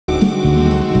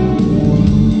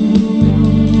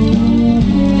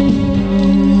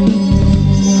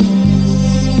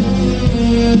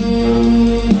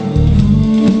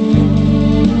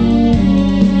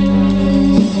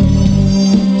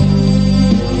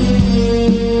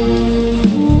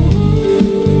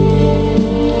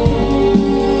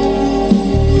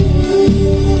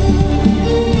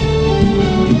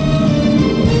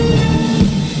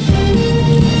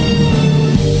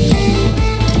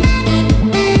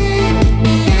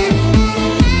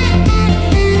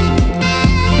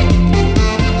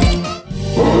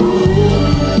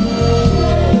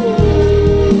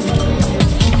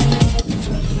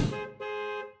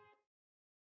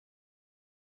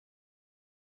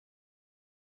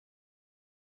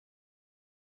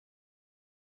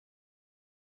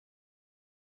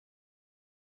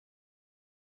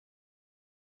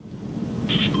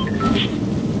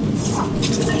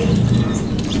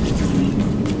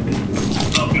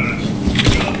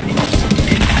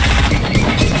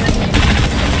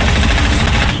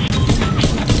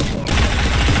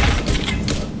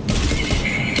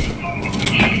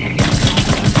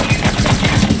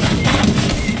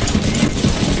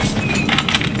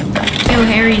So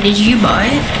Harry, did you buy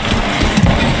it?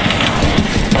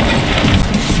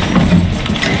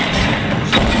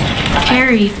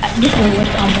 Harry. This is what's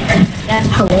on that.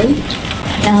 Hello?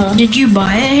 Hello? Did you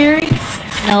buy it, Harry?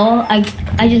 No, I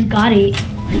just got it.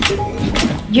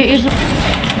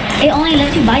 It only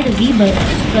lets you buy the V-Bucks,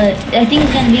 but I think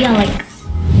it's gonna be on like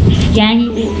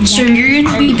January. So you're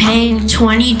gonna be paying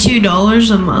 $22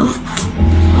 a month?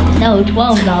 No,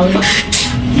 $12.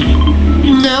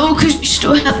 No, because you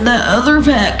still have that other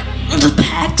pack. The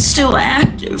pack's still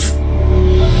active.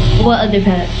 What other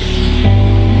pack?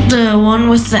 The one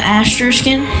with the Astro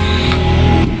skin?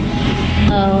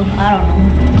 Oh, I don't know.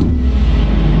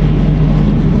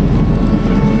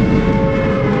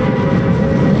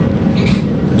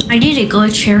 I did a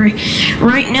glitch, Harry.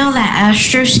 Right now, that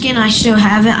Astro skin, I still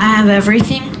have it. I have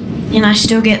everything. And I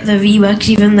still get the V-Bucks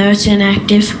even though it's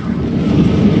inactive.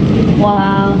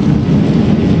 Wow.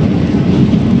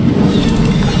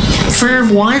 For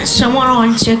once, someone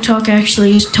on TikTok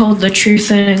actually told the truth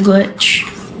in a glitch.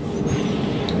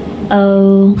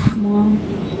 Oh,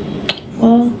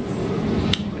 well.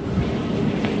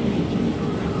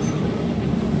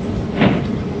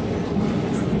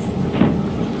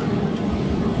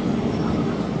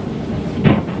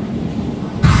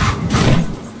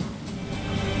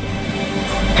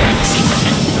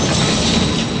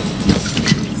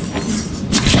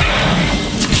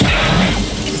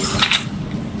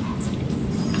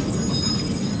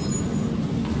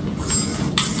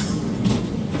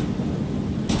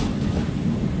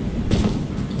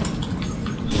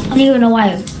 I don't even know why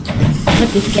I put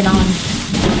this skin on.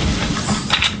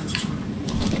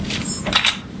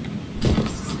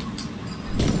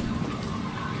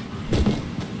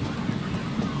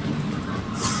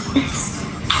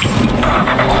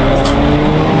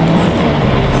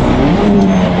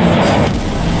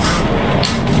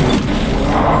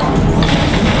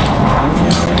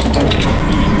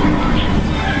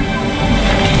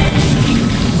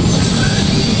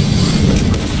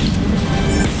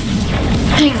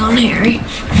 Hang on, Harry.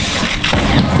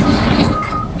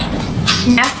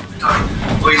 Yeah?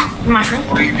 My friend?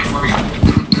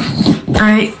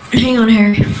 Alright, hang on,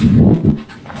 Harry.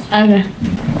 Okay.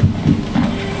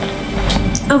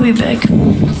 I'll be back.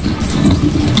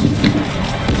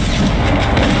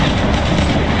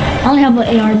 I only have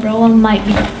an AR, bro. I might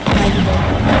be.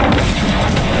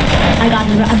 I got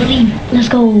it, I believe. Let's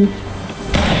go.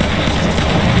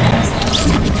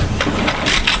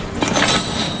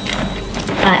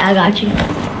 I got you.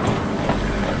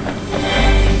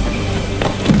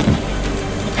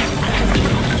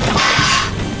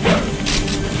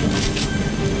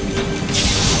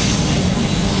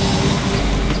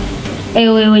 Hey,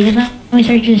 wait, just let me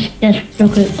search this real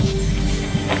quick.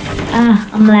 Ah,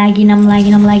 I'm lagging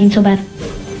so bad.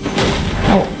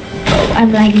 Oh,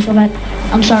 I'm lagging so bad.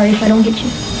 I'm sorry if I don't get you.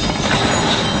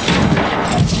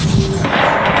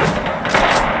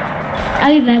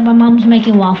 I'll be back, my mom's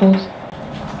making waffles.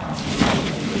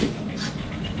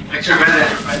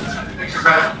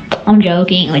 I'm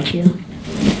joking with you.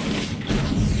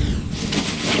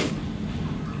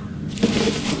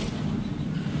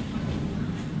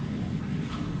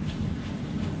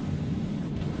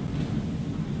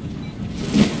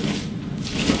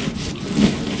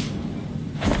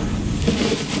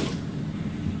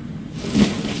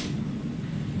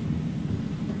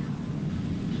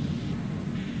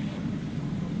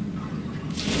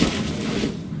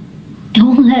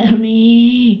 Don't let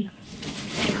me.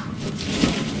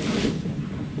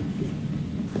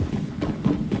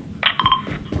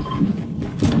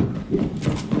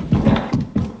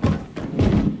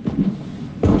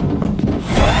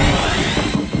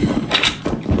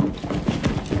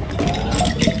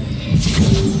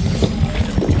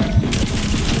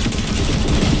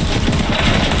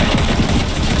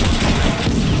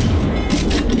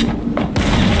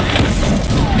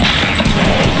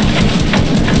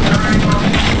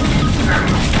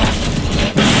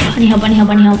 I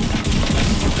need help.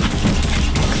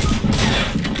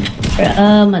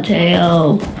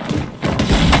 Mateo.